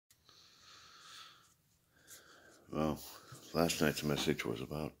Well, last night's message was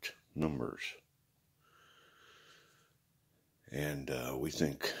about numbers. And we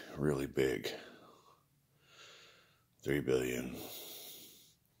think really big. 3 billion,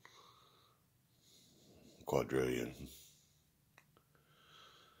 quadrillion.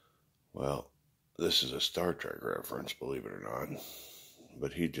 Well, this is a Star Trek reference, believe it or not.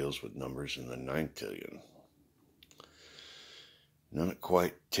 But he deals with numbers in the 9th. Not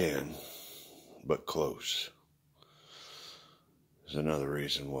quite 10, but close. There's another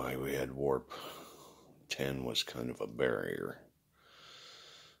reason why we had warp. 10 was kind of a barrier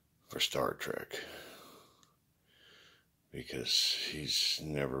for Star Trek, because he's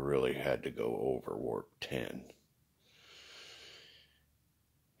never really had to go over warp 10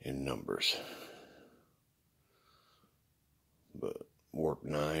 in numbers. But warp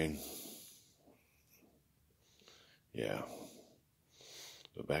 9, yeah.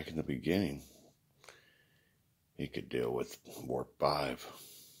 But back in the beginning, he could deal with warp 5,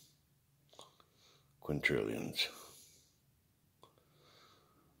 quintillions.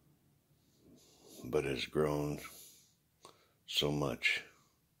 But has grown so much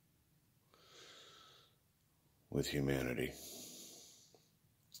with humanity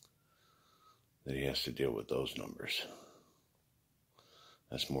that he has to deal with those numbers.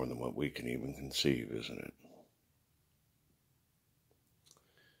 That's more than what we can even conceive, isn't it?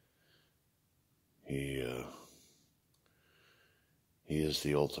 He is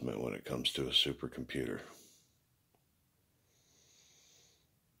the ultimate when it comes to a supercomputer.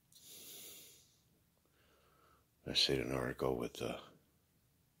 I seen an article with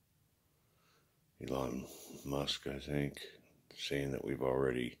Elon Musk, I think, saying that we've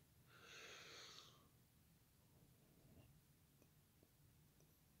already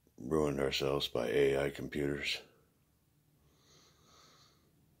ruined ourselves by AI computers.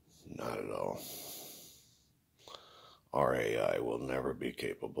 Not at all. Our AI will never be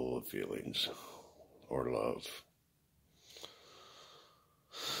capable of feelings or love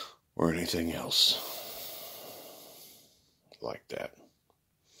or anything else like that.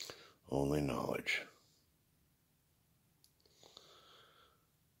 Only knowledge.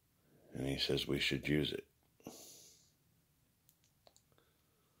 And he says we should use it,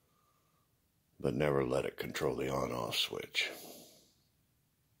 but never let it control the on-off switch.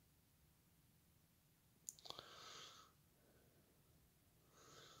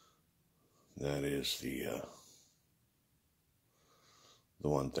 That is the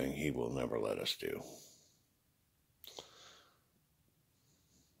one thing he will never let us do.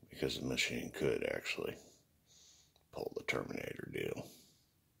 Because the machine could actually pull the Terminator deal.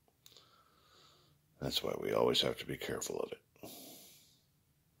 That's why we always have to be careful of it.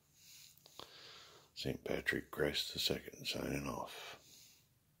 St. Patrick Christ II signing off.